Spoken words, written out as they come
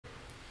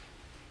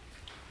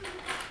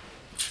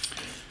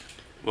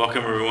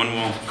Welcome everyone.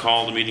 We'll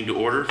call the meeting to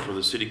order for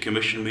the City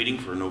Commission meeting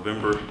for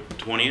November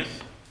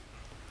 20th.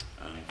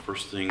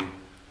 First thing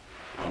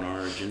on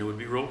our agenda would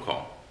be roll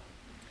call.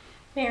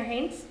 Mayor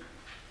Haynes.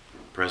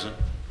 Present.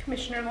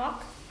 Commissioner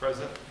Locke.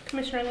 Present.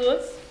 Commissioner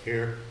Lewis.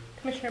 Here.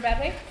 Commissioner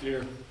Badway.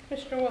 Here.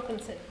 Commissioner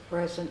Wilkinson.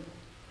 Present.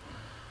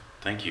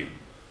 Thank you.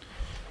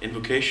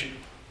 Invocation.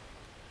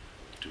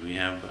 Do we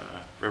have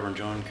Reverend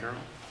John Carroll?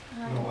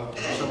 No,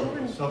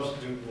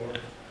 substitute for.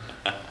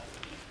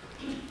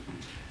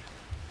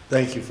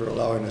 Thank you for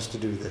allowing us to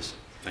do this.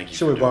 Thank you.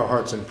 Shall we bow our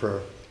hearts in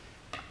prayer?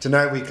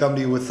 Tonight we come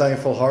to you with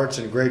thankful hearts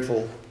and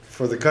grateful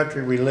for the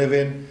country we live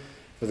in,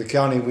 for the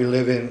county we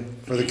live in,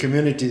 for the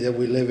community that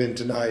we live in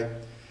tonight.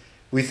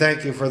 We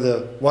thank you for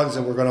the ones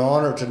that we're going to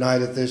honor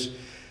tonight at this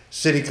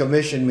City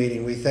Commission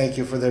meeting. We thank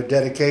you for their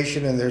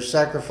dedication and their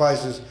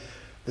sacrifices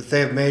that they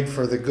have made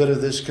for the good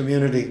of this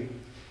community.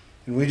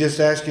 And we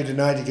just ask you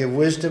tonight to give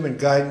wisdom and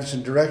guidance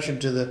and direction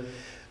to the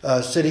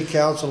City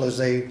Council as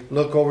they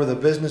look over the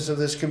business of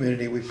this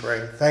community, we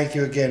pray. Thank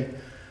you again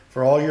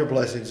for all your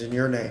blessings in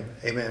your name.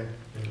 Amen.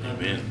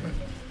 Amen.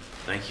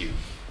 Thank you.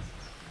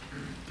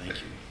 Thank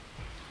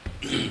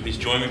you. Please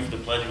join me for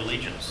the Pledge of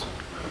Allegiance.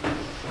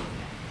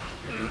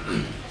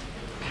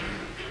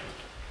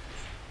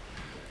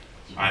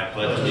 I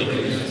pledge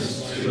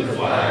allegiance to the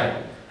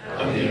flag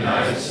of the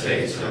United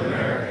States of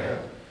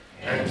America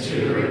and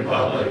to the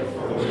republic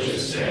for which it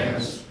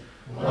stands,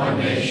 one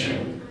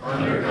nation,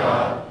 under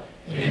God,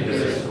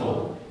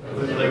 indivisible,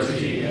 with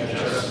liberty and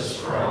justice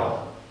for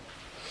all.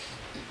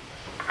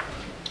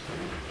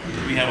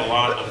 We have a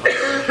lot of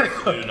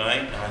preparations to do tonight,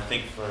 and I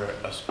think for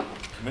us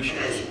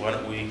commissioners, why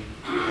don't we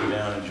go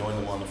down and join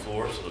them on the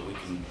floor so that we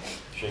can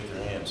shake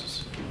their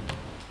hands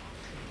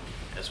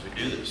as we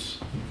do this.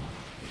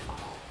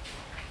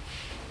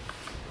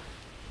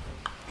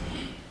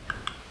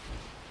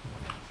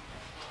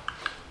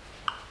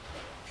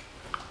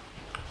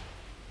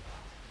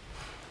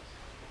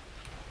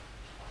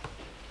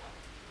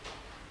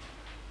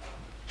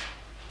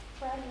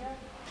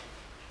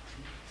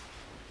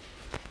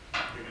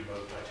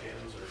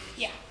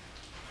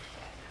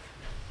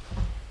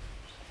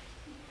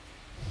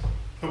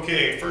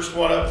 Okay, first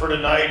one up for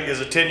tonight is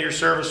a 10-year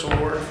service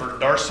award for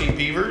Darcy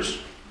Beavers.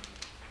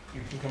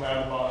 You can come out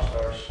of the box,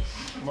 Darcy.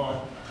 Come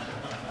on.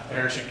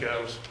 There she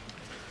comes.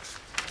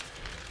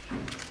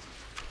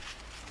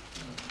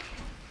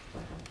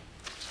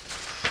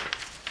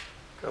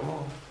 Come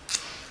on.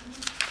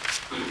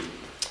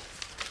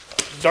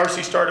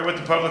 Darcy started with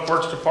the Public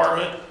Works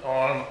Department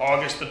on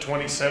August the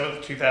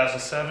 27th,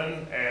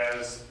 2007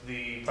 as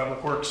the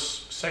Public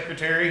Works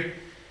Secretary.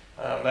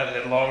 That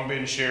had long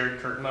been shared.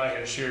 Kurt and I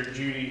had shared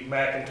Judy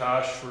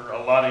McIntosh for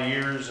a lot of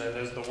years, and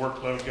as the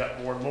workload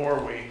got more and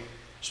more, we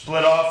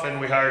split off and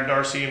we hired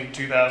Darcy in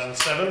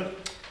 2007.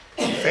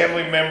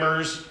 Family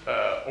members,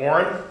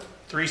 Orrin,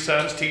 3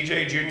 sons,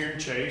 TJ Jr.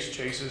 and Chase.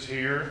 Chase is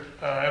here,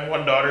 and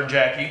 1 daughter,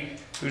 Jackie,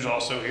 who's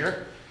also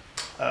here.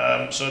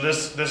 So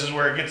this is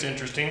where it gets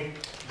interesting.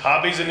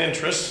 Hobbies and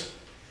interests.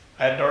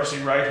 I had Darcy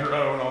write her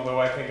own, although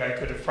I think I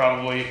could have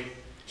probably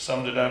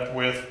summed it up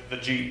with the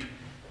Jeep.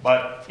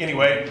 But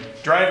anyway,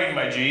 driving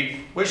my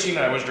Jeep, wishing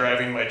I was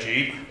driving my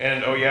Jeep,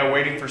 and oh yeah,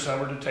 waiting for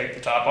summer to take the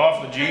top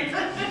off the Jeep,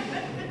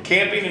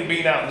 camping and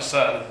being out in the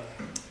sun.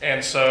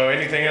 And so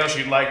anything else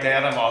you'd like to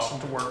add, I'm awesome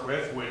to work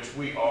with, which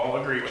we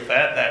all agree with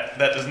that.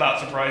 That does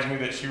not surprise me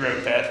that she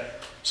wrote that.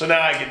 So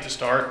now I get to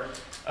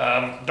start.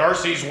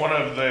 Darcy's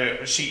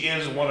she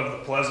is one of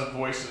the pleasant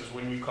voices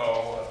when you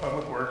call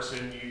Public Works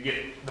and you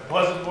get the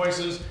pleasant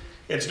voices,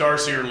 it's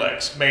Darcy or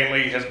Lex.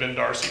 Mainly has been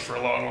Darcy for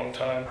a long, long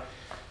time.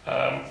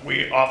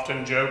 We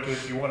often joke,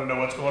 if you want to know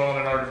what's going on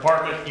in our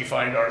department, you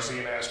find Darcy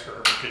and ask her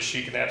because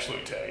she can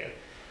absolutely tell you.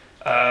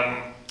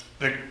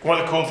 One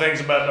of the cool things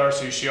about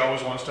Darcy is she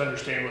always wants to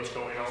understand what's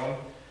going on.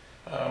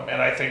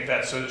 And I think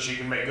that's so that she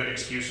can make good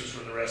excuses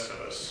for the rest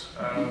of us.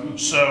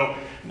 So,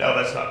 no,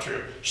 that's not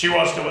true. She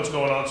wants to know what's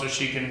going on so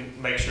she can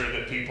make sure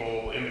that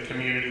people in the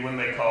community, when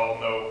they call,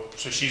 know.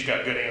 So she's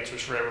got good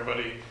answers for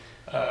everybody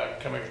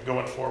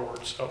going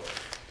forward. So,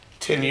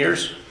 10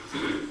 years.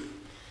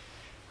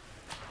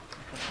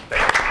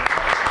 Thank you.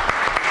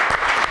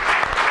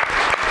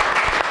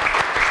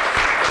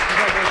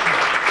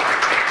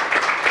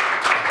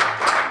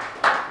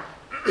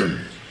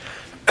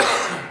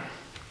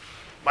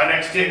 My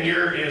next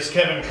tenure is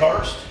Kevin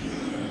Karst.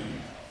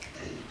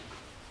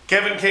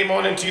 Kevin came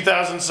on in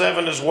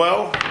 2007 as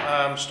well.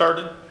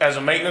 Started as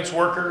a maintenance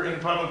worker in the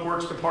Public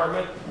Works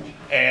Department,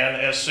 and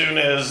as soon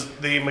as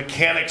the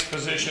mechanics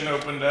position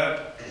opened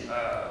up,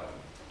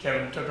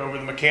 Kevin took over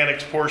the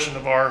mechanics portion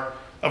of our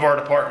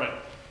department.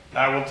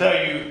 I will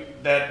tell you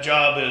that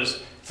job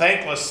is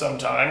thankless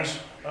sometimes.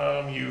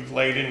 You've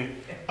laid in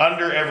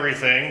under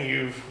everything.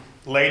 You've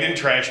laid in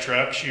trash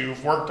trucks.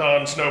 You've worked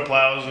on snow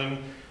plows and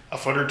a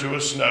foot or two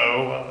of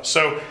snow.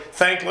 So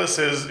thankless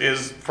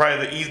is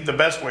probably the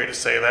best way to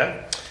say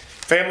that.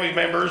 Family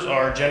members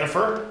are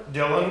Jennifer,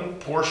 Dylan,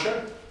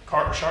 Portia,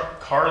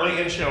 Carly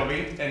and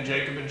Shelby, and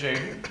Jacob and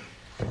Jaden.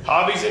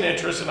 Hobbies and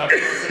interests, and I've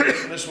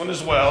in this one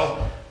as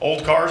well,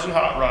 old cars and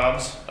hot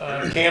rods,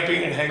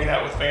 camping and hanging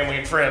out with family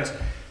and friends.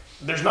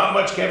 There's not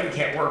much Kevin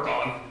can't work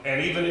on,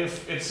 and even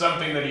if it's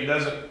something that he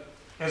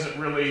isn't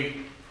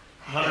really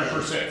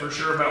 100% for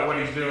sure about what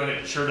he's doing,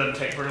 it sure doesn't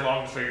take very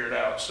long to figure it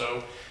out.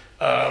 So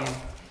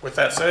with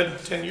that said,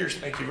 10 years,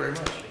 thank you very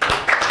much.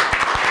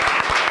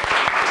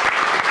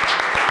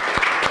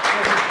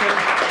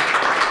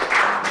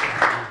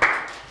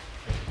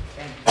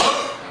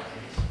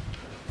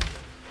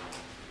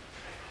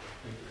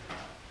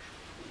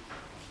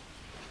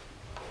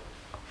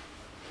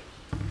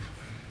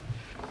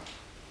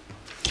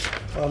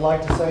 I'd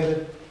like to say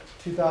that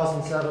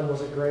 2007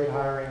 was a great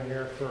hiring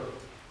year for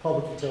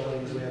public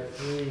utilities. We had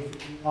 3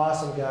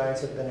 awesome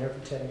guys that have been here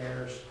for 10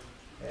 years.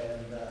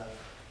 And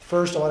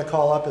first I want to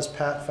call up is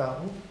Pat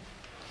Fountain.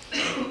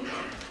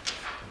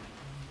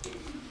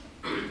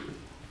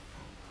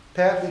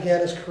 Pat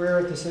began his career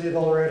at the City of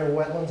El Dorado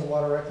Wetlands and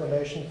Water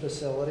Reclamation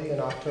Facility in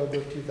October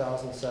of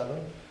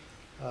 2007.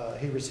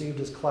 He received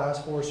his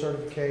Class 4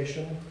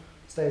 certification,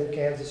 State of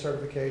Kansas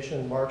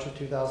certification in March of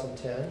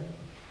 2010.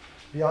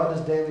 Beyond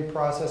his daily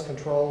process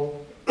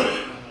control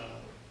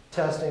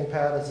testing,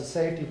 Pat is a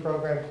safety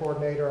program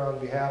coordinator on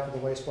behalf of the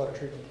wastewater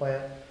treatment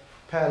plant.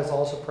 Pat is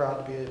also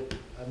proud to be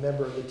a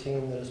member of the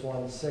team that has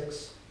won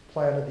 6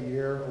 Plant of the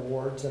Year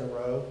awards in a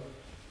row,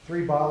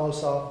 3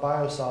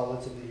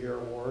 Biosolids of the Year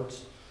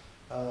awards,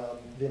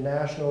 the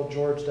National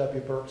George W.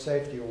 Burke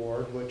Safety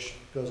Award, which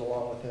goes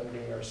along with him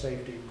being our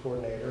safety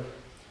coordinator.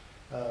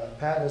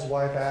 Pat and his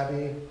wife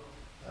Abby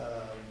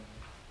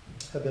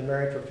have been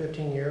married for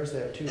 15 years. They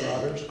have 2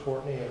 daughters,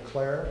 Courtney and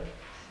Claire.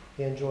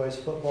 He enjoys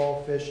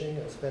football, fishing,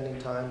 and spending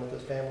time with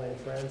his family and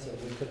friends, and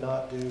we could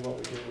not do what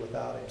we do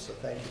without him. So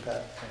thank you,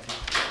 Pat. Thank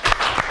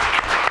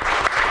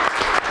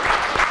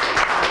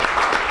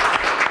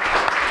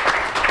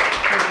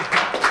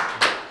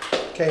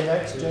you. Okay,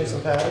 next,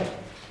 Jason Patty.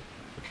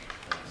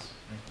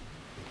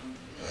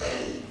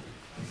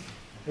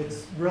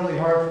 It's really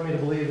hard for me to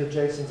believe that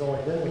Jason's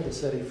only been with the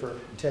city for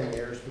 10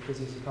 years because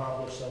he's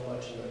accomplished so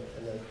much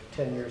in the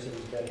 10 years that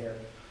he's been here.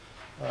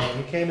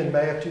 He came in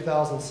May of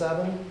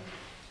 2007.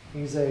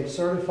 He's a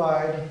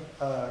certified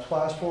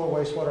Class 4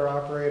 wastewater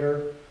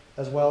operator,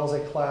 as well as a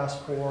Class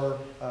 4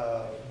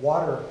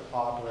 water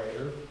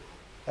operator,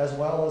 as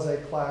well as a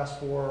Class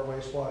 4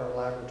 wastewater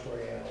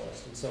laboratory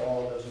analyst. And so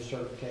all of those are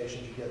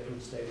certifications you get through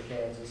the state of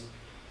Kansas.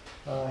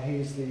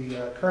 He's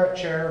the current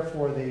chair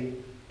for the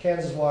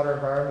Kansas Water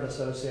Environment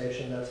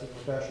Association. That's the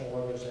professional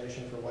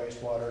organization for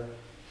wastewater.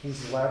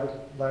 He's the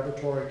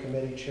laboratory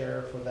committee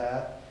chair for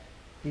that.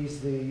 He's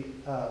the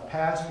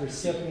past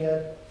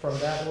recipient from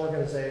that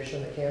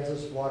organization, the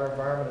Kansas Water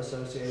Environment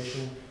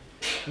Association.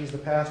 He's the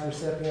past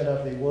recipient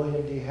of the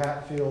William D.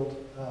 Hatfield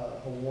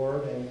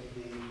Award and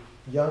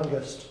the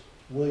youngest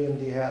William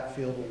D.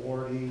 Hatfield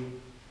awardee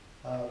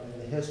in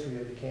the history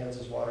of the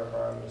Kansas Water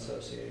Environment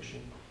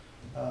Association.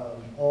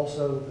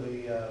 Also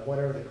the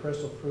winner of the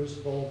Crystal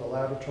Crucible, the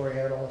Laboratory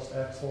Analyst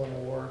Excellent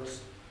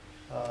Awards,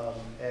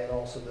 and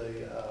also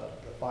the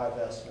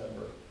 5S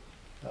member.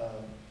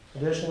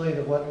 Additionally,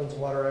 the Wetlands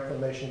Water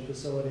Reclamation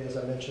Facility, as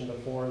I mentioned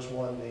before, has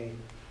won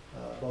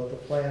both the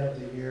Plant of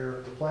the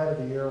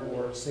Year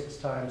award 6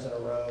 times in a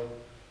row,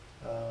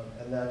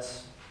 and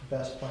that's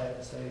Best Plant in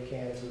the state of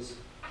Kansas,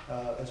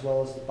 as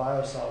well as the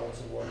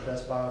Biosolids Award,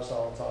 Best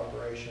Biosolids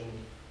Operation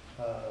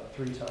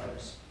 3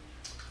 times.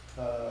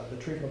 The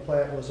treatment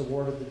plant was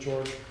awarded the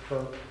George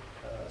Burke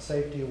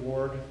Safety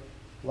Award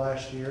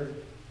last year.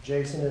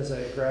 Jason is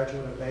a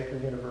graduate of Baker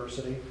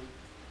University.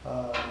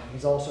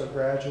 He's also a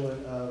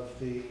graduate of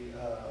the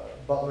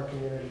Butler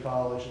Community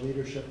College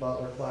Leadership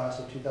Butler class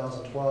of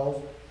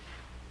 2012.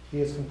 He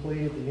has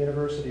completed the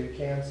University of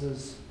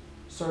Kansas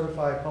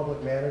Certified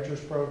Public Managers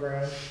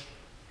Program.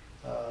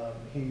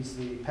 He's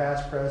the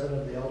past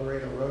president of the El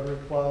Dorado Rotary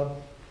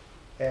Club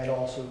and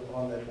also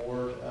on the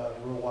board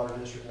of Rural Water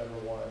District number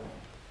 1.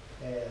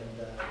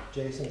 And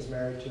Jason is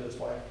married to his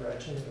wife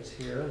Gretchen, who's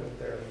here with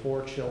their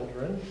 4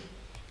 children.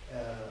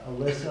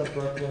 Alyssa,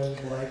 Brooklyn,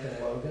 Blake, and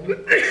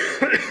Logan.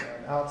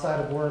 Outside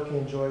of work, he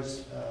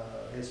enjoys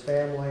his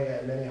family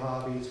and many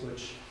hobbies,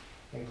 which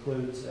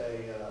includes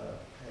a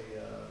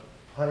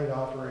hunting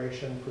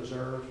operation,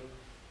 preserve.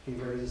 He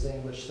raises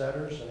English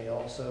setters, and he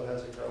also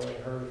has a growing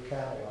herd of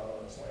cattle out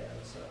on his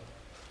land. So,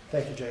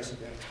 thank you, Jason.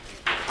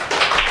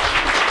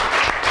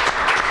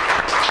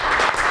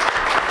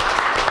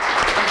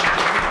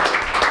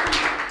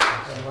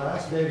 And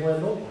last, Dave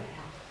Wendell.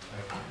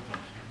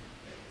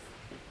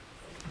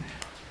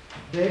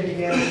 Dave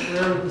began his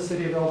career with the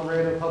City of El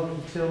Dorado Public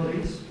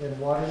Utilities in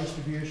water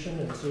distribution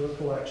and sewer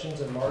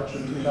collections in March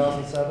of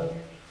 2007.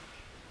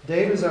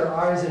 Dave is our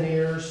eyes and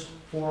ears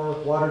for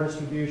water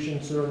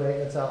distribution, sewer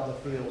maintenance out in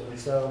the field. And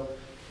so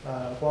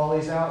while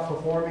he's out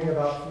performing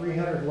about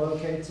 300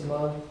 locates a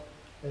month,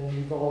 and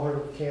you've all heard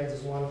of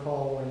Kansas One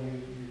Call when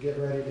you get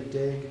ready to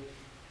dig,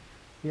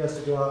 he has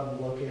to go out and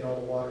locate all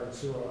the water and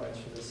sewer lines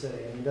for the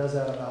city. And he does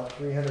that about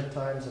 300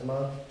 times a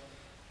month.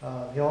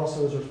 He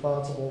also is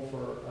responsible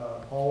for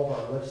all of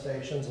our lift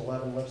stations,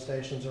 11 lift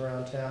stations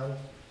around town.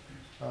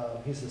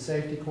 He's the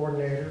safety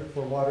coordinator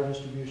for water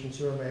distribution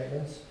sewer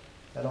maintenance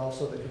and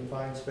also the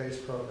confined space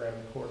program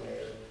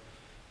coordinator.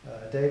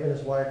 Dave and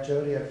his wife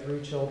Jody have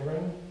 3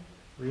 children,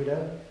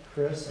 Rita,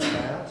 Chris, and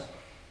Matt.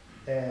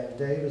 And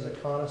Dave is a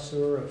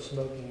connoisseur of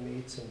smoking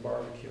meats and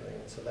barbecuing,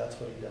 and so that's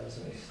what he does.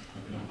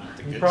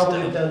 And you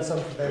probably have done some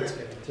for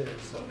Thanksgiving too.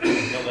 So.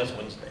 No, that's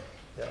Wednesday.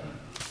 Yeah.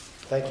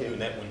 Thank you. Doing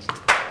that Wednesday.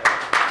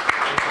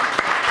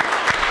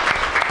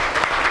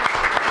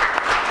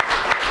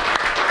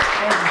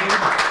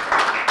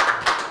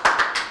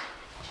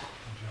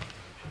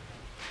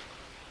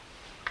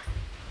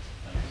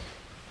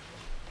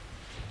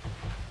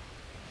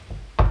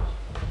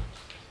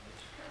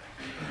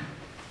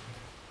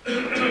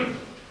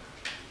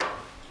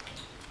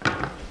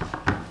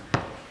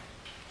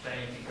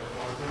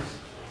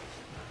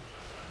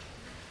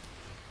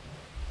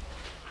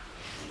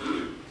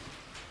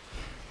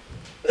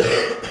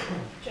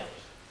 Joe.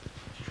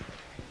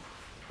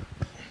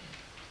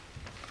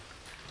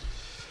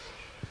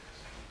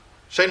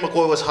 Shane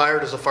McCoy was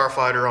hired as a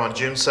firefighter on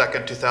June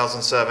 2nd,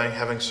 2007,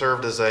 having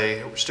served as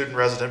a student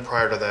resident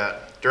prior to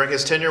that. During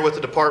his tenure with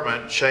the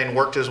department, Shane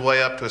worked his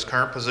way up to his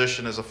current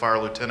position as a fire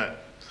lieutenant.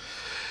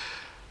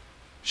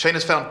 Shane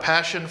has found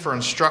passion for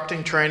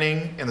instructing,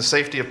 training, and the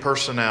safety of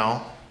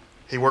personnel.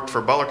 He worked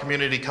for Butler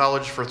Community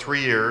College for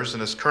 3 years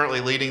and is currently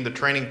leading the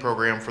training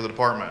program for the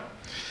department.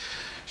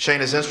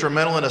 Shane is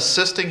instrumental in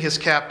assisting his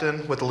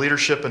captain with the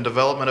leadership and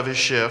development of his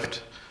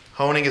shift,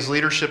 honing his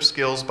leadership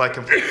skills by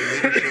completing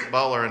Leadership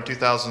Butler in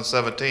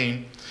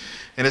 2017.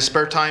 In his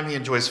spare time, he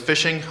enjoys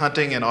fishing,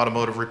 hunting, and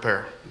automotive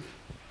repair.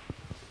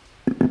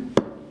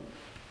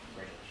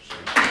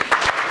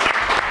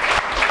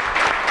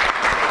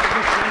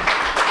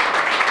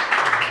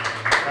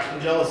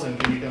 Captain Jellison,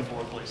 can you come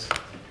forward, please?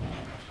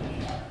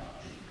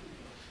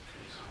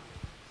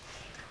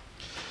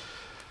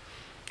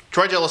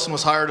 Troy Jellison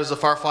was hired as a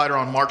firefighter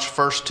on March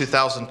 1st,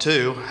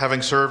 2002,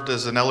 having served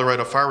as an El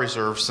Dorado Fire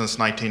Reserve since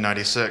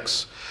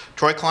 1996.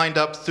 Troy climbed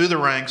up through the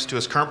ranks to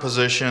his current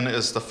position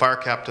as the fire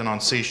captain on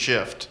C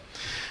shift.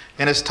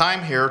 In his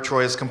time here,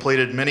 Troy has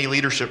completed many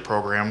leadership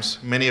programs,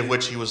 many of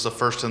which he was the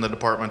first in the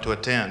department to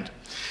attend.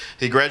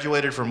 He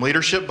graduated from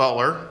Leadership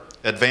Butler,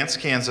 Advanced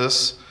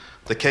Kansas,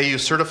 the KU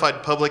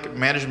Certified Public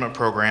Management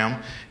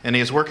Program, and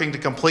he is working to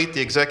complete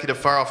the Executive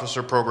Fire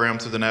Officer Program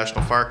through the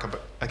National Fire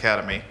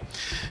Academy.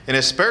 In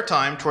his spare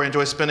time, Troy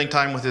enjoys spending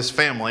time with his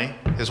family,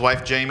 his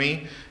wife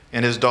Jamie,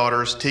 and his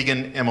daughters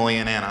Tegan, Emily,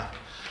 and Anna.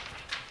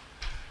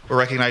 We're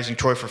recognizing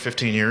Troy for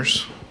 15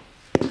 years.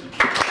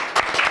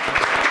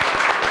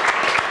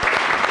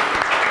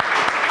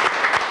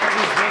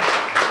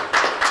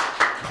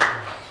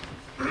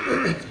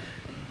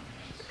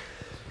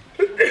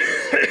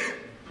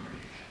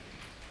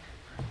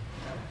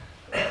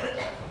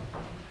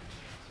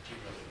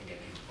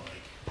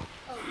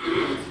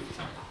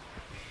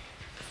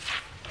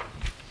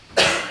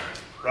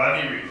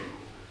 Rodney Reed.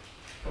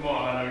 Come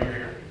on, I know you're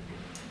here.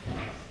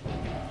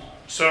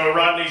 So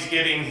Rodney's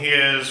getting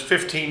his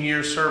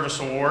 15-year service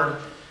award.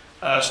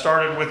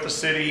 Started with the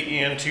city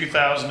in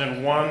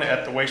 2001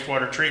 at the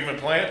wastewater treatment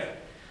plant.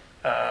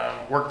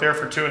 Worked there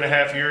for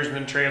 2.5 years and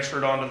then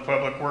transferred on to the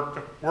Public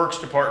Works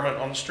Department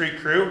on the street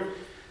crew.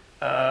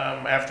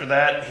 After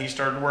that, he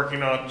started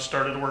working on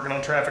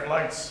traffic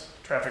lights,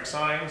 traffic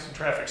signs, and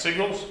traffic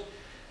signals.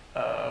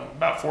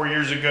 About 4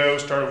 years ago,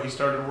 he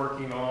started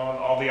working on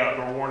all the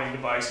outdoor warning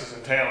devices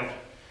in town.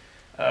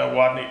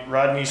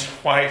 Rodney's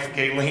wife,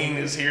 Gayleen,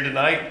 is here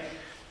tonight.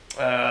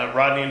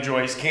 Rodney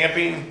enjoys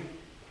camping,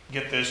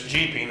 get this,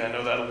 jeeping, I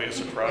know that'll be a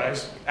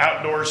surprise,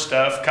 outdoor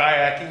stuff,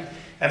 kayaking,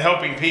 and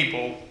helping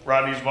people.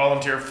 Rodney's a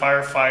volunteer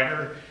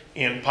firefighter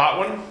in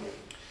Potwin,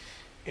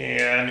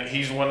 and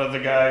he's one of the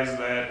guys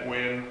that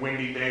when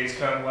windy days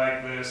come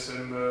like this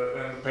and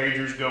the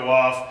pagers go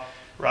off,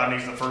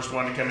 Rodney's the first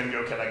one to come and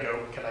go, can I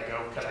go, can I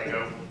go, can I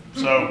go?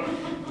 So,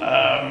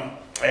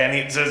 and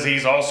he says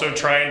he's also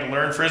trying to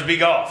learn Frisbee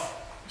golf.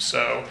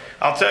 So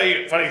I'll tell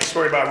you a funny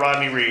story about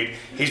Rodney Reed.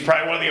 He's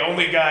probably one of the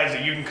only guys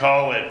that you can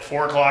call at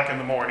 4 o'clock in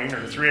the morning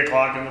or 3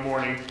 o'clock in the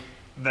morning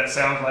that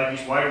sounds like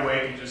he's wide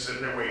awake and just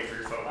sitting there waiting for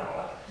your phone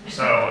call.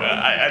 So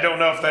I don't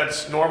know if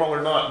that's normal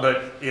or not,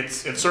 but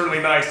it's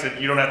certainly nice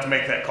that you don't have to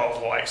make that call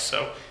twice.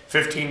 So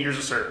 15 years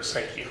of service,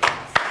 thank you.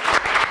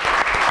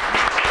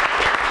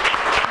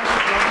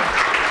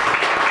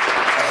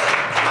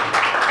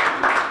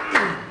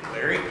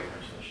 Larry?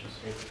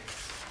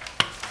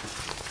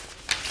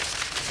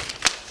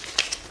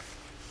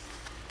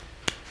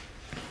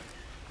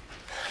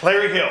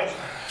 Larry Hill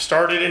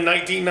started in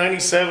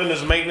 1997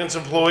 as a maintenance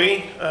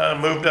employee,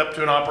 moved up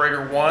to an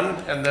operator 1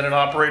 and then an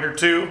operator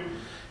 2,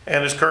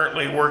 and is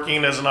currently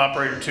working as an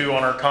operator 2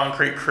 on our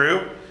concrete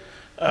crew.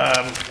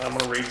 I'm going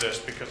to read this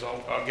because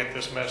I'll get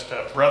this messed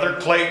up. Brother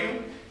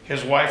Clayton,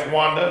 his wife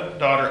Wanda,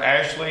 daughter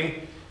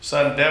Ashley,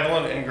 son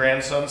Devlin, and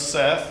grandson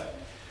Seth.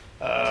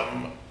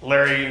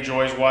 Larry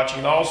enjoys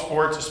watching all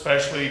sports,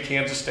 especially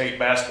Kansas State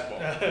basketball.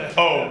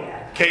 Oh,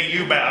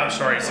 KU I'm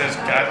sorry, it says,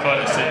 I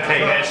thought it said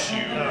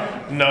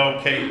KSU.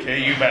 No,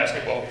 KU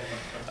basketball.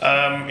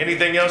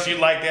 Anything else you'd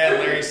like to add?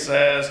 Larry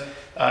says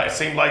It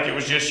seemed like it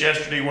was just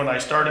yesterday when I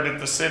started at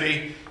the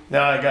city.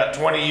 Now I got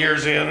 20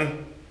 years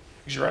in.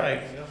 He's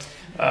right.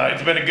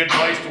 It's been a good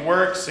place to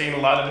work, seen a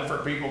lot of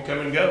different people come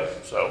and go.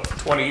 So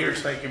 20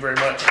 years, thank you very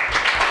much.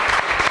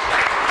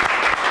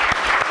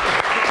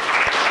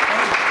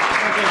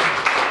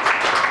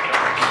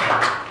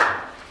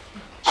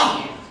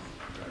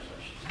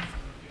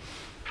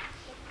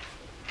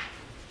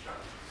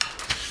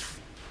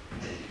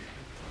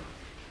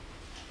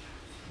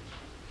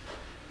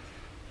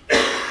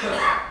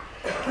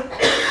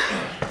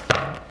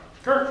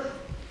 Kurt.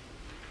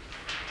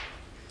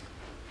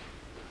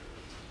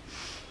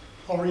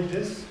 I'll read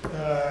this.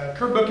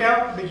 Kurt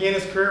Bookout began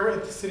his career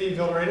at the city of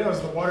Dorado as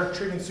the water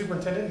treatment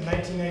superintendent in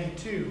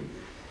 1992.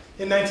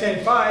 In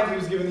 1995, he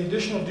was given the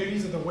additional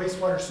duties of the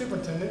wastewater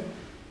superintendent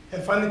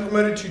and finally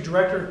promoted to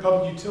director of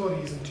public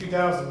utilities in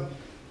 2000,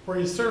 where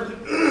he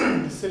served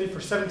the city for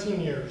 17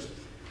 years.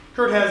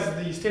 Kurt has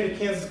the state of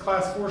Kansas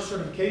Class 4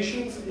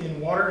 certifications in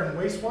water and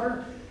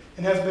wastewater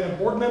and has been a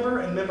board member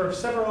and member of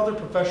several other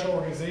professional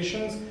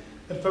organizations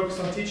that focus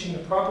on teaching the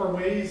proper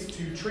ways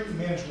to treat and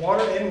manage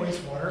water and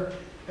wastewater,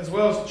 as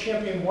well as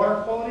champion water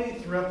quality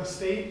throughout the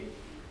state,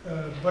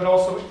 but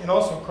also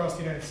across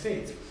the United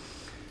States.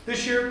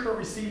 This year, Kurt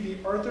received the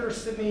Arthur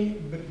Sidney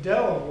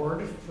Bedell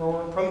Award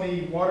from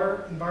the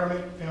Water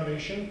Environment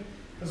Foundation,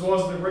 as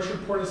well as the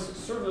Richard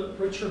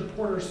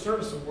Porter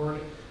Service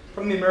Award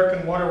from the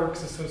American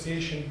Waterworks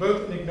Association,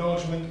 both in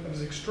acknowledgement of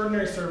his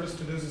extraordinary service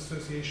to those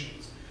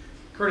associations.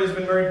 Kurt has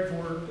been married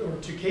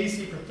to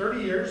Casey for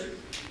 30 years.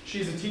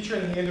 She's a teacher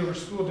in the Andover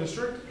School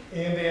District,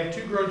 and they have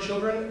 2 grown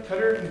children,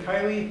 Cutter and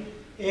Kylie,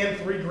 and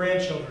 3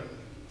 grandchildren.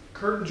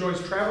 Kurt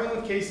enjoys traveling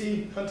with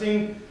Casey,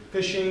 hunting,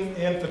 fishing,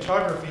 and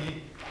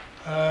photography,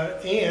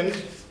 and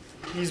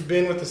he's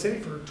been with the city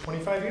for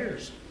 25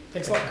 years.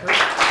 Thanks a lot, Kurt.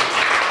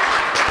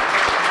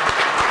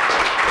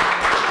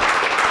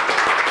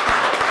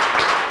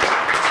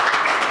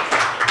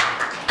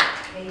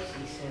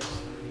 Casey says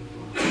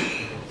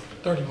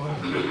 31.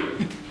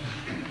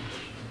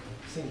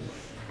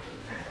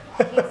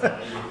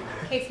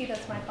 Casey,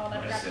 that's my fault.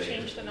 I forgot to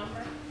change the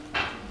number.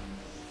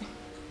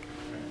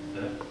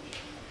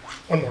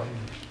 One more.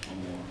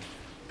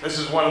 This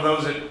is one of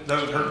those that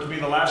doesn't hurt to be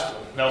the last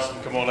one.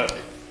 Nelson, come on up.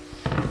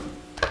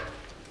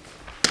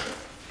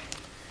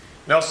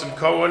 Nelson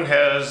Cohen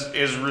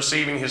is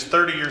receiving his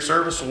 30-year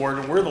service award,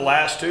 and we're the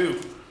last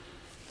 2.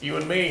 You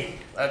and me.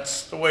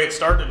 That's the way it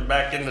started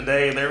back in the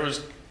day.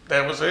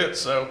 That was it.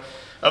 So,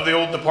 of the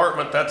old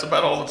department, that's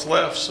about all that's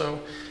left.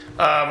 So,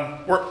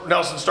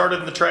 Nelson started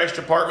in the trash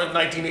department in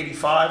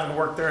 1985 and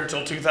worked there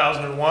until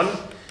 2001.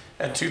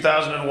 In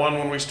 2001,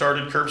 when we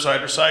started curbside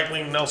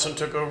recycling, Nelson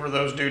took over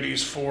those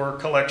duties for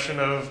collection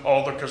of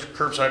all the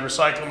curbside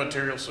recycling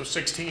materials, so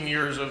 16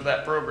 years of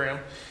that program.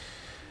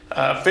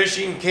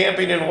 Fishing,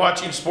 camping, and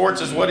watching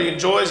sports is what he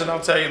enjoys, and I'll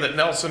tell you that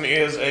Nelson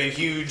is a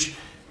huge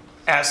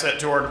asset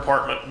to our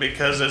department,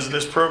 because as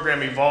this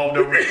program evolved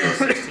over the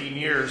 16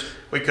 years,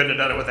 we couldn't have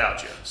done it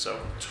without you. So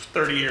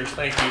 30 years,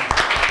 thank you.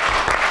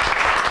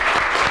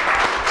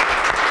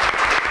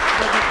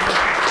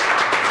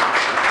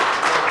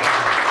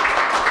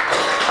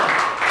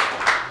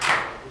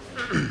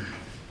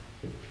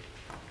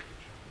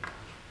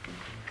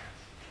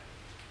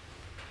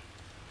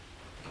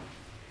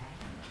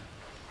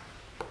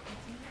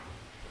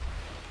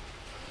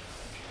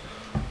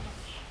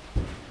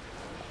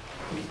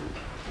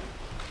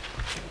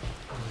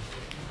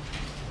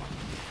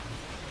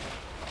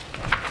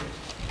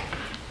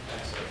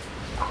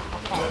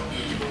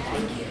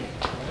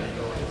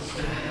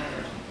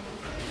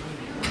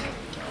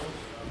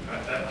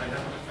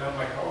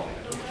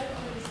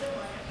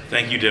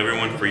 Thank you to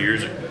everyone for your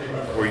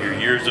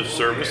years of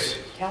service.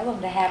 tell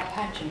them to have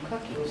punch and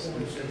cookies.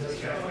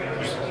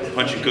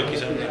 Punch and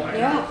cookies out there?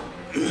 Yeah.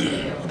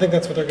 I think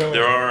that's what they're going.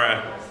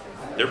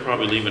 They're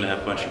probably leaving to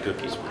have punch and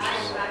cookies, which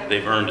is,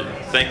 they've earned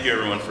it. Thank you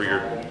everyone for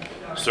your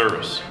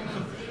service.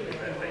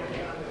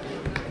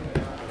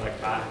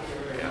 Like pie.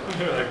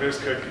 Yeah. Like those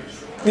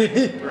cookies.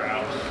 We're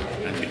out.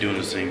 I'd be doing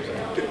the same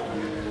thing.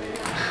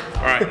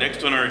 All right,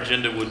 next on our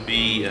agenda would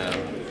be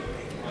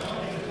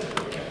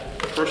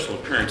personal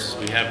appearances.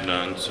 We have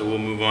none, so we'll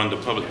move on to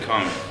public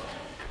comment.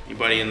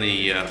 Anybody in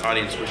the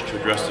audience wish to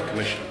address the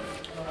commission?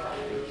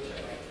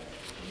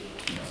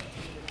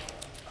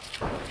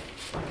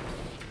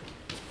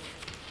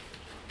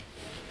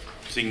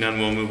 Seeing none,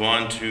 we'll move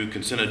on to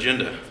consent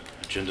agenda.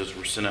 Agendas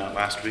were sent out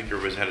last week.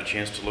 Everybody's had a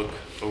chance to look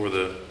over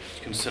the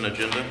consent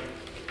agenda.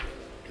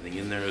 Anything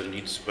in there that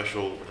needs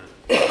special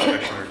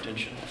inspection or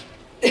attention?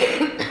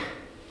 If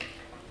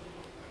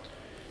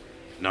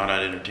not,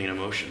 I'd entertain a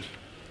motion.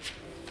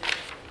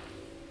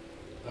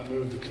 I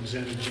move the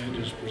consent agenda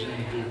is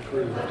presented to be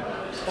approved.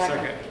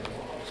 Second.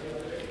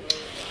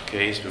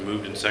 Okay, it's been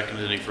moved and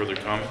seconded. Any further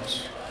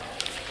comments?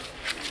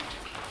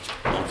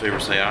 All in favor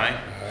say aye.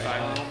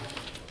 Aye.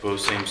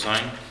 Opposed, same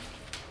sign.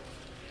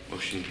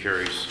 Motion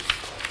carries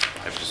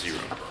 5-0.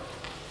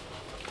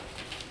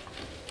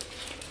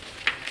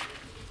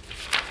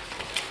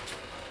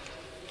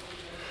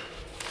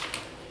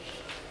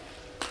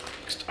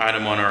 Next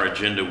item on our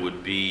agenda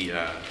would be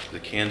the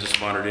Kansas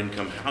Moderate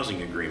Income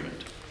Housing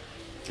Agreement.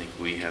 I think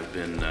we have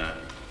been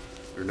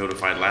we were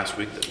notified last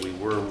week that we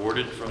were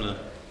awarded from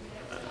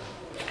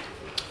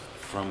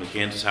the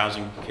Kansas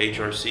Housing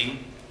KHRC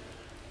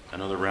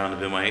another round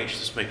of MIH.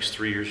 This makes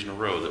 3 years in a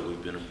row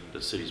that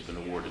the city's been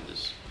awarded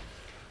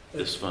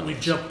this funding. We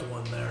jumped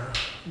one there,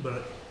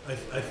 but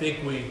I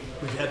think we've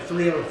had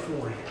 3 out of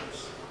 4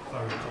 years. If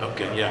I recall.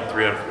 Okay, yeah,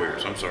 3 out of 4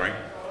 years. I'm sorry.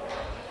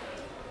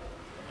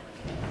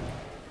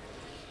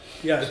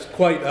 Yeah, it's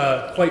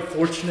quite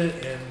fortunate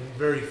and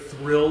very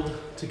thrilled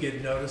to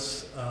get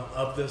notice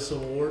of this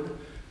award.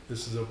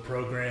 This is a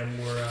program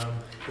where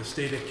the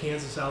state of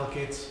Kansas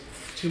allocates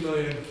 $2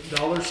 million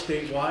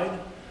statewide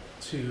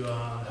to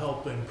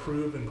help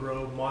improve and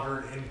grow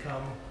moderate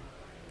income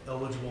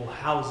eligible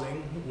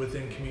housing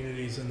within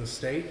communities in the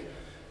state.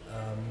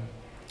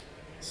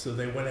 So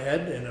they went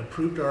ahead and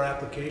approved our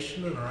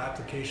application, and our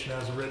application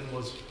as written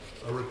was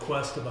a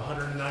request of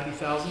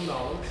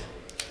 $190,000.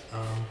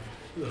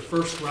 The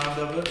first round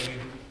of it,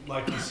 we'd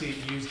like to see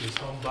it used as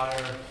home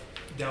buyer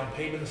down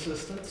payment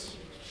assistance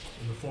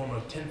in the form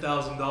of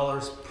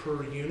 $10,000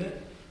 per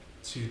unit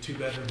to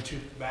 2-bedroom,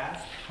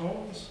 2-bath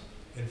homes,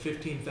 and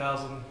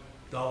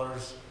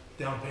 $15,000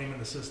 down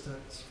payment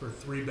assistance for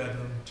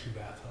 3-bedroom,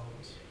 2-bath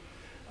homes.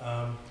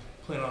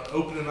 Plan on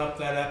opening up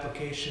that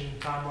application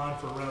timeline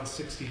for around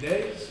 60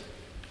 days,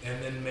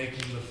 and then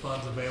making the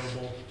funds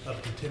available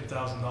up to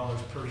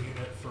 $10,000 per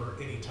unit for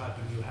any type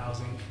of new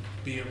housing,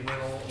 be it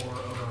rental or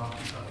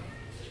owner-occupied.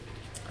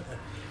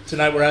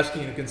 Tonight we're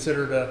asking you to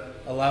consider to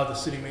allow the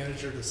city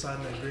manager to sign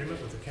the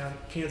agreement with the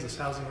Kansas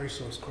Housing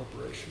Resource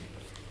Corporation.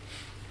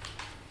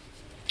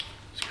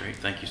 That's great.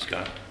 Thank you,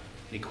 Scott.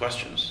 Any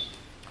questions?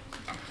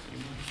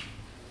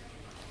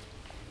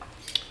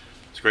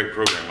 It's a great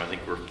program. I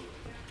think we're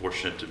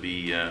fortunate to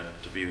be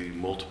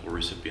multiple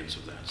recipients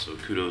of that. So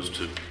kudos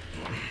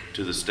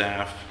to the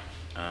staff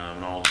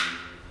and all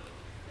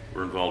who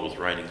were involved with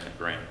writing that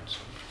grant. So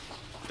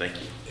thank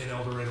you. And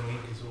El Dorado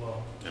Inc. as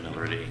well. And El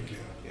Dorado Inc.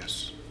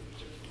 Yes.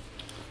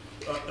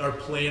 Our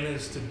plan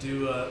is to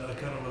do a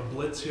kind of a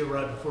blitz here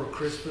right before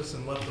Christmas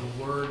and let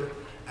the word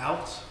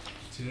out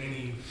to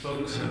any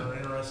folks that are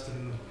interested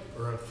in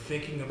or are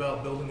thinking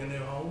about building a new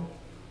home,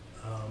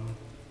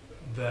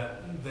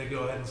 that they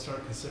go ahead and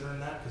start considering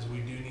that, because we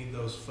do need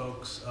those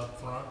folks up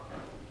front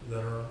that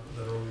are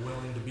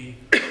willing to be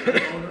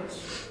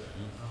owners.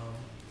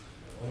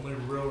 Only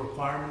real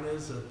requirement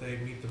is that they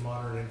meet the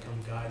moderate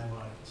income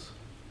guidelines.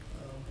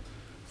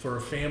 For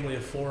a family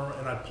of 4,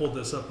 and I pulled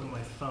this up on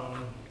my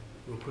phone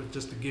real quick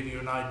just to give you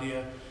an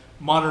idea.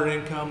 Moderate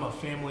income, a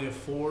family of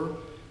 4,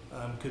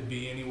 could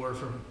be anywhere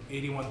from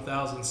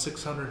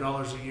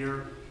 $81,600 a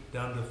year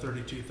down to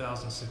 $32,640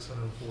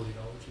 a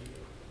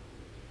year,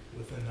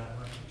 within that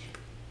range.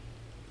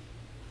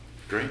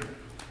 Great.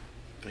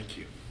 Thank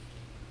you.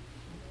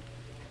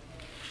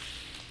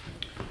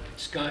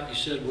 Scott, you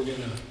said we're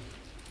gonna,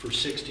 for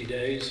 60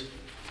 days?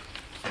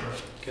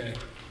 Okay.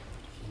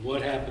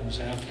 What happens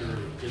after,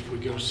 if we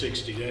go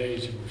 60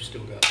 days and we've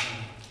still got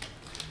money?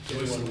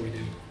 What do we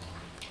do?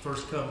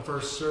 First come,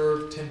 first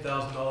served,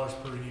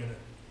 $10,000 per unit.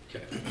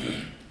 Okay.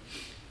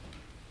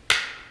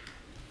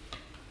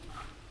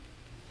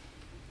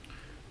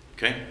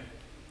 Okay.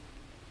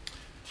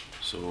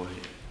 So I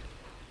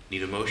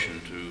need a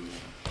motion to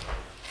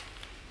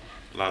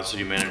allow the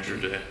city manager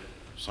to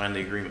sign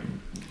the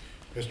agreement.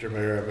 Mr.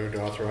 Mayor, I move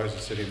to authorize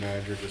the city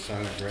manager to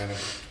sign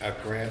a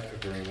grant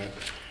agreement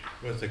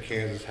with the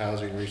Kansas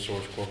Housing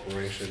Resource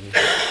Corporation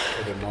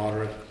for the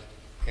moderate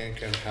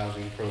income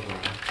housing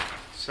program.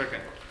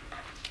 Second.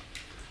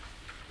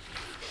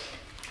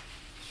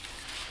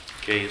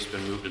 Okay, it's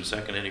been moved and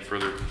second. Any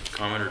further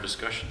comment or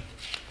discussion?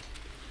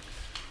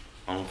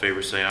 All in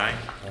favor say aye.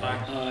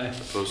 Aye. Aye.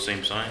 Opposed,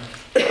 same sign.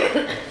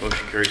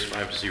 Motion carries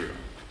 5-0.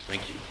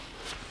 Thank you.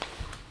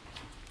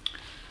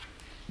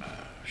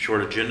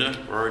 Short agenda.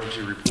 We're already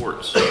to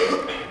reports.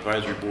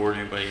 Advisory board,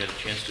 anybody had a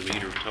chance to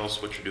meet or tell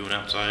us what you're doing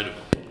outside of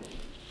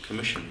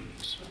commission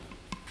meetings?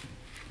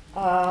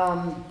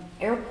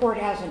 Airport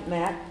hasn't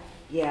met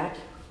yet.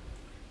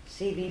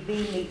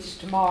 CVB meets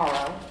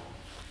tomorrow.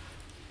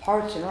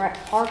 Parks and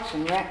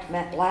Rec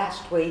met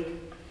last week,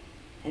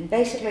 and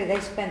basically they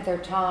spent their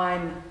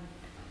time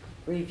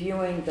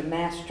reviewing the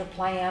master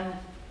plan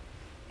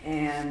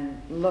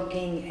and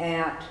looking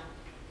at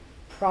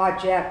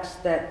projects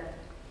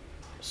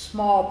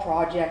small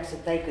projects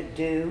that they could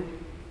do.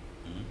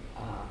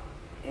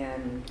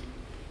 And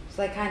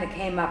so they kind of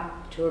came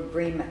up to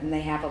agreement, and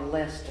they have a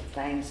list of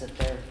things that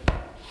they're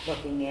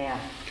looking at,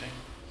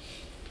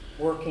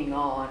 working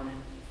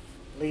on,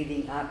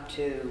 leading up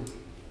to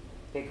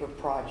bigger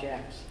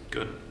projects.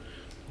 Good.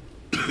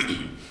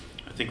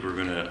 I think we're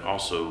going to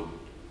also,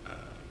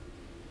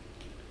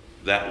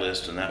 that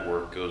list and that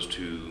work goes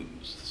to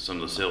some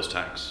of the sales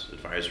tax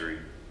advisory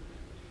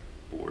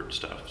board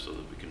stuff so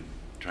that we can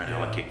try and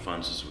allocate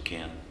funds as we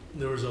can.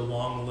 There was a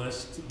long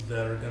list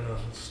that are going to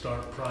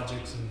start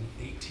projects in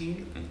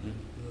 18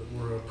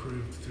 that were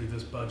approved through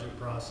this budget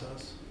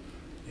process.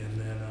 And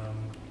then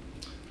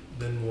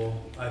then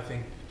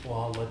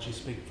I'll let you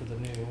speak for the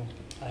new.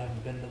 I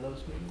haven't been to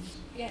those meetings.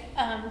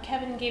 Yeah,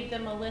 Kevin gave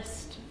them a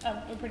list,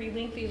 a pretty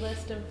lengthy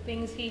list of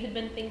things he had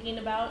been thinking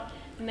about,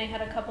 and they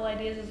had a couple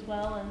ideas as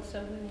well, and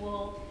so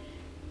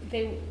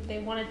they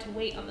wanted to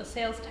wait on the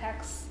sales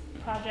tax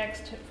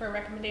projects for a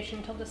recommendation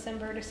until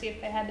December to see if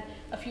they had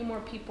a few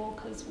more people,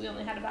 because we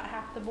only had about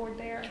half the board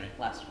there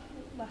last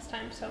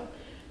time, so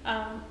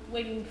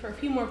waiting for a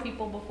few more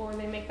people before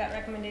they make that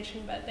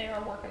recommendation, but they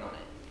are working on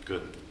it.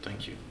 Good,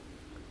 thank you.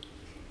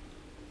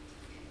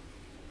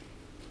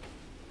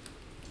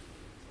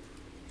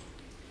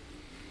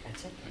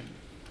 That's it.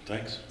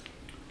 Thanks.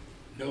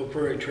 No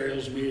Prairie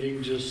Trails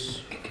meeting,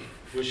 just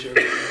wish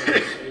everyone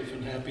a safe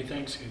and happy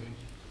Thanksgiving.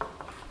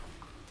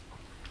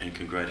 And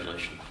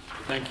congratulations.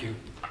 Thank you.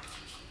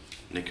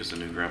 Nick is a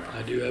new grandpa.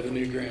 I do have a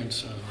new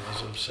grandson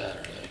as of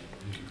Saturday.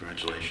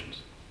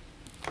 Congratulations.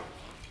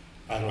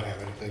 I don't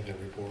have anything to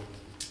report.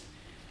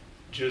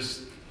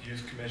 Just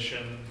youth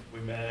commission, we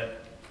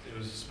met, it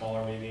was a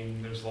smaller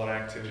meeting, there's a lot of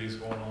activities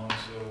going on,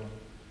 so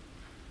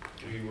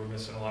we were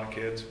missing a lot of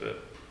kids,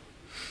 but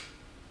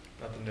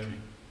nothing new.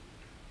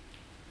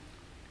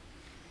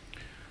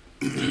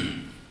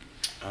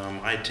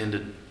 I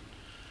attended,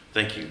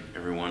 thank you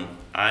everyone,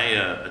 I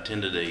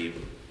attended a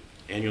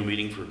annual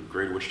meeting for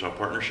Greater Wichita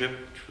Partnership,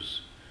 which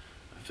was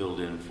filled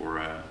in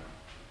for,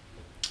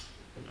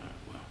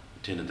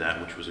 attended that,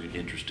 which was an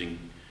interesting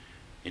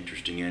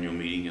annual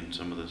meeting, and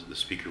some of the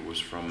speaker was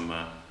from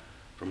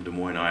Des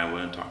Moines,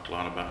 Iowa, and talked a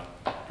lot about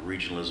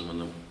regionalism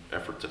and the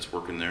effort that's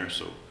working there.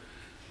 So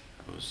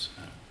I was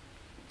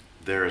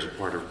there as a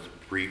part of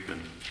REAP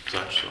and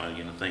such. So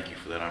again, thank you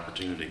for that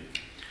opportunity.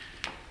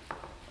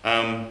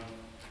 El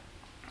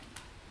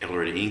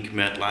Dorado Inc.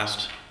 met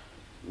last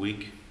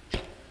week.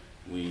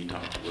 We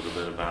talked a little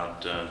bit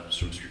about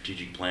some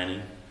strategic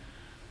planning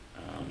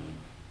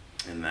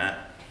in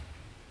that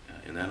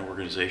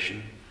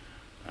organization.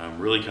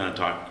 Really kind of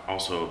talk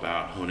also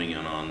about honing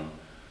in on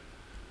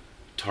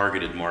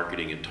targeted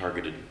marketing and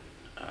targeted,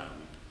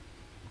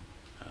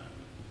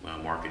 well,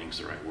 marketing's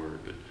the right word,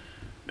 but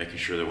making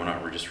sure that we're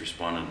not just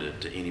responding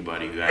to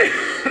anybody who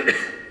actually,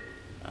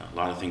 a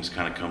lot of things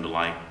kind of come to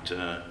light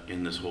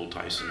in this whole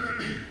Tyson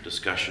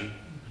discussion,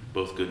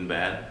 both good and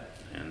bad,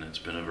 and it's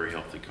been a very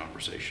healthy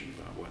conversation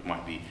about what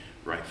might be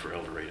right for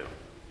El Dorado.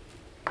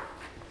 A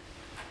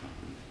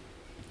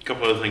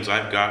couple other things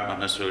I've got, not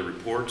necessarily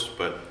reports,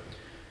 but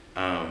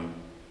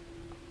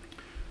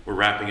we're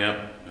wrapping up.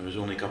 There's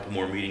only a couple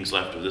more meetings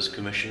left of this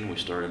commission. We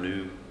start a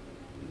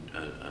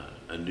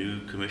new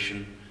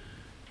commission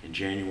in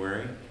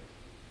January.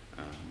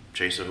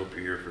 Chase, I hope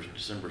you're here for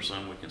December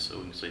some. We can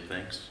say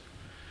thanks.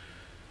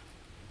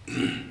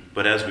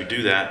 But as we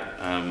do that,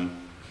 I'm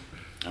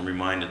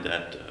reminded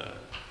that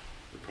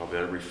we probably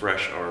ought to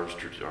refresh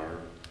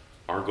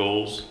our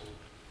goals.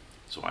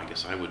 So I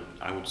guess I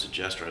would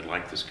suggest, or I'd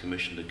like this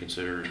commission to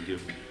consider and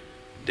give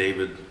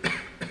David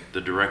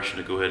the direction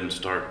to go ahead and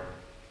start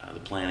the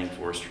planning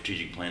for a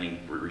strategic planning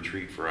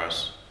retreat for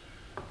us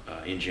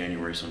in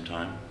January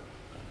sometime,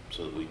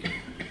 so that we can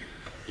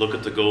look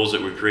at the goals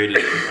that were created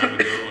some time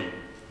ago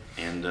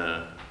and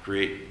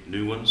create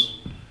new ones,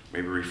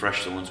 maybe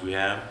refresh the ones we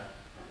have.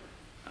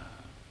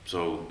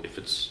 So if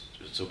it's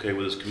okay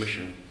with this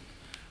commission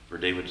for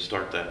David to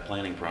start that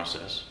planning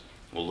process,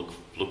 we'll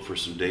look for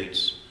some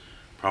dates.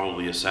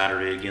 Probably a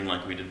Saturday again,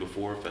 like we did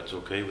before, if that's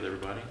okay with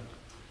everybody.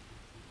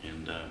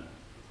 And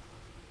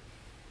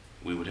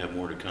we would have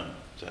more to come.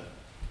 Is that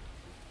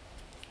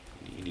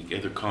any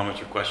other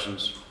comments or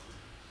questions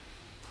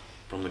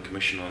from the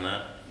commission on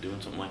that? Doing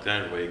something like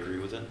that? Everybody agree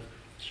with it?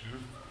 Sure.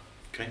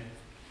 Okay.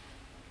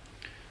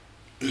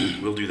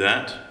 We'll do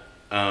that.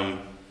 I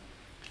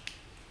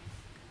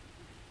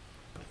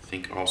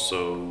think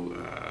also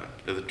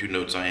the other two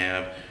notes I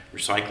have.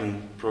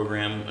 Recycling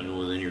program, and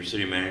within your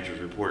city manager's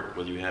report,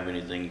 whether you have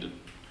anything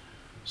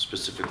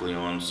specifically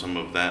on some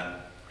of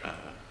that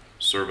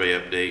survey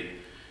update.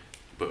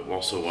 But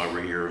also while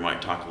we're here, we might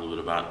talk a little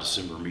bit about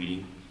December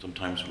meeting.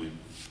 Sometimes we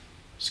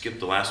skip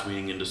the last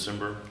meeting in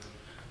December.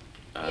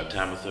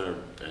 Tabitha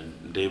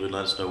and David,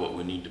 let us know what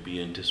we need to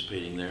be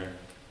anticipating there.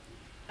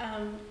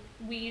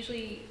 We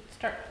usually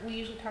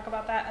talk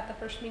about that at the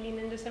first meeting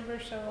in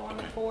December, so on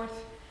the 4th.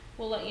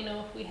 We'll let you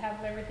know if we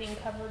have everything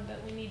covered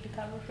that we need to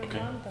cover for the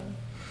month. And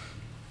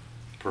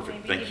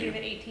perfect, maybe thank you.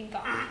 Maybe the 18th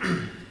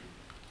off.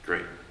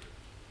 Great.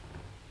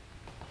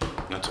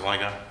 That's all I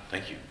got.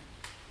 Thank you.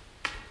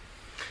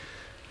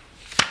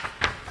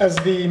 As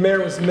the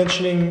mayor was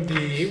mentioning,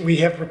 we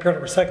have prepared a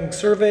recycling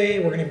survey.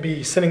 We're going to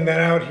be sending that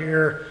out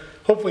here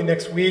hopefully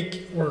next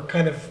week. We're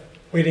kind of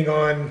waiting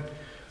on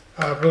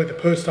really the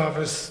post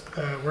office.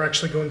 We're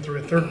actually going through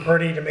a third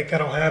party to make that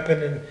all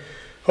happen, and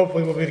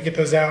hopefully we'll be able to get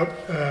those out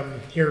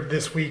here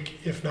this week,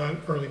 if not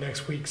early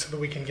next week, so that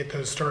we can get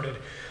those started.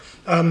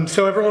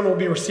 So everyone will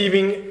be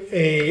receiving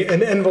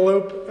an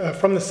envelope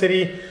from the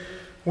city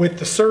with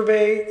the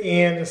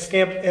survey and a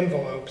stamped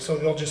envelope. So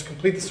they'll just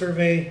complete the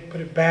survey,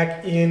 put it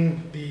back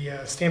in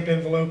the stamped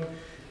envelope,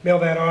 mail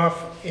that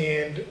off,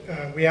 and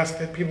we ask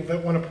that people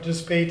that want to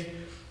participate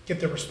get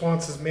the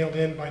responses mailed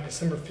in by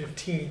December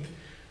 15th,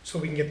 so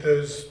we can get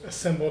those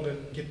assembled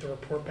and get the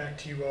report back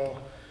to you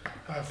all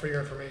for your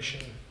information.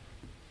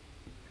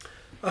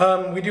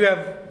 We do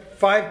have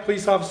 5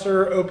 police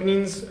officer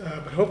openings,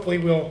 but hopefully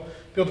we'll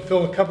be able to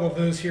fill a couple of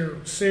those here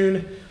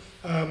soon.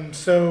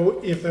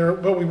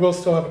 But we will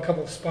still have a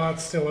couple of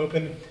spots still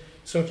open.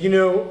 So if you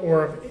know,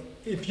 or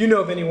if you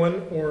know of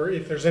anyone, or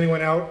if there's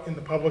anyone out in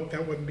the public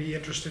that would be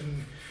interested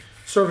in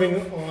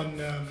serving on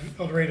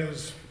El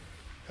Dorado's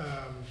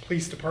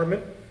police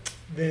department,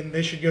 then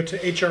they should go to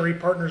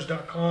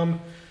hrepartners.com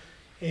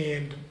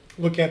and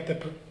look at the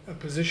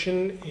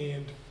position,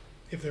 and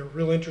if they're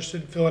real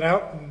interested, fill it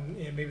out, and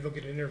maybe they'll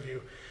get an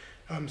interview.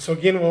 So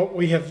again,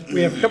 we have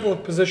a couple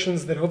of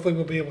positions that hopefully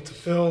we'll be able to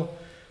fill.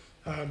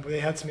 They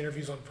had some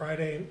interviews on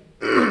Friday,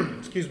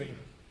 excuse me,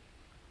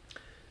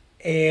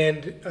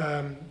 and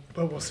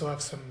but we'll still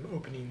have some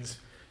openings.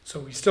 So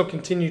we still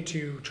continue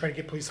to try to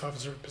get police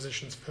officer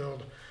positions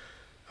filled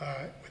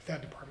with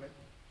that department.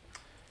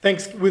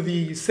 With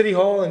the city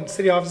hall and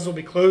city offices will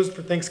be closed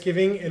for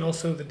Thanksgiving and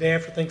also the day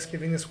after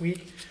Thanksgiving this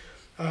week.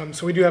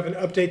 So we do have an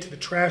update to the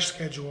trash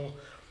schedule.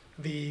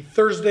 The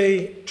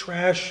Thursday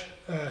trash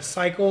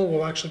cycle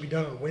will actually be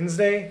done on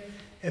Wednesday,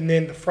 and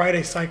then the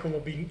Friday cycle will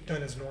be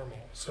done as normal.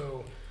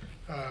 So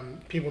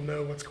people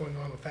know what's going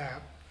on with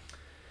that.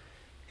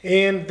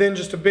 And then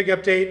just a big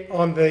update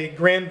on the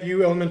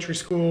Grandview Elementary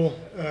School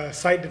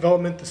site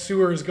development. The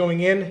sewer is going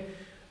in.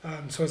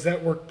 So as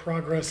that work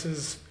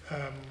progresses,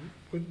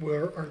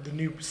 the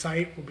new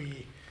site will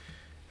be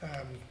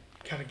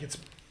kind of gets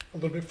a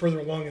little bit further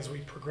along as we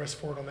progress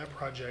forward on that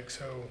project.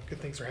 So good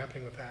things are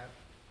happening with that.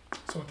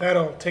 So with that,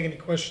 I'll take any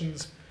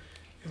questions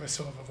if I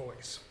still have a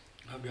voice.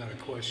 I've got a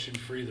question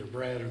for either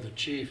Brad or the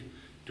chief.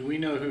 Do we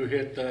know who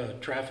hit the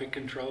traffic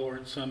controller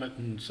at Summit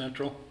and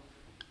Central?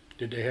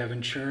 Did they have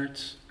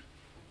insurance?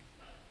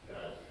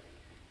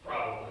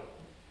 Probably.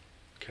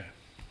 Okay.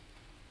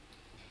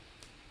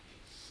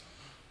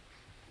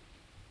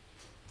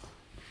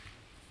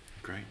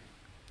 Great.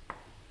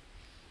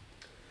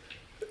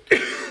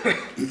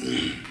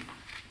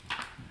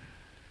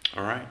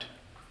 All right.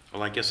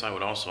 Well, I guess I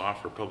would also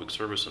offer a public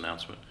service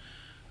announcement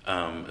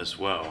as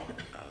well.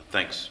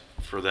 Thanks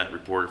for that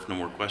report. If no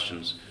more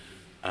questions,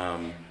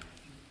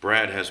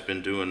 Brad has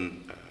been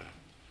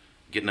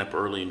getting up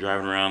early and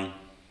driving around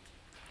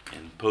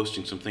and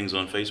posting some things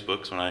on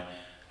Facebook, so I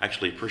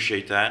actually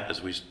appreciate that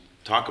as we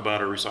talk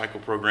about our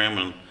recycle program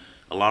and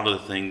a lot of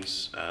the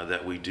things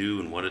that we do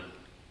and what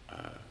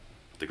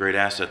the great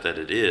asset that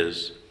it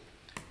is.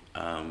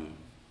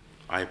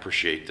 I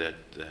appreciate that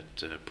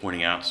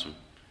pointing out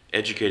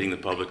educating the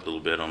public a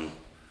little bit on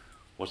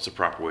what's the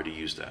proper way to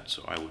use that.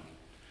 So I would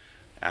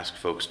ask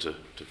folks to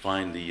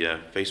find the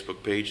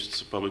Facebook page, it's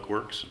the Public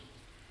Works,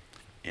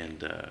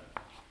 and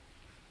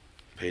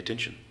pay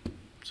attention.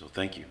 So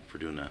thank you for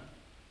doing that.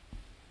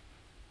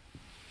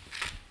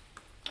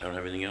 I don't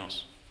have anything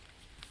else.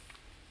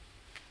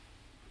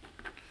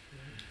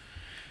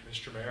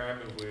 Mr. Mayor,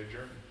 I move we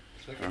adjourn.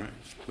 All right.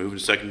 Moving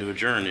second to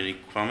adjourn. Any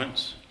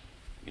comments?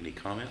 Any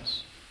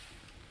comments?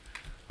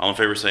 All in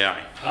favor say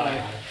aye.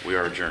 Aye. We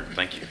are adjourned.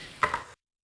 Thank you.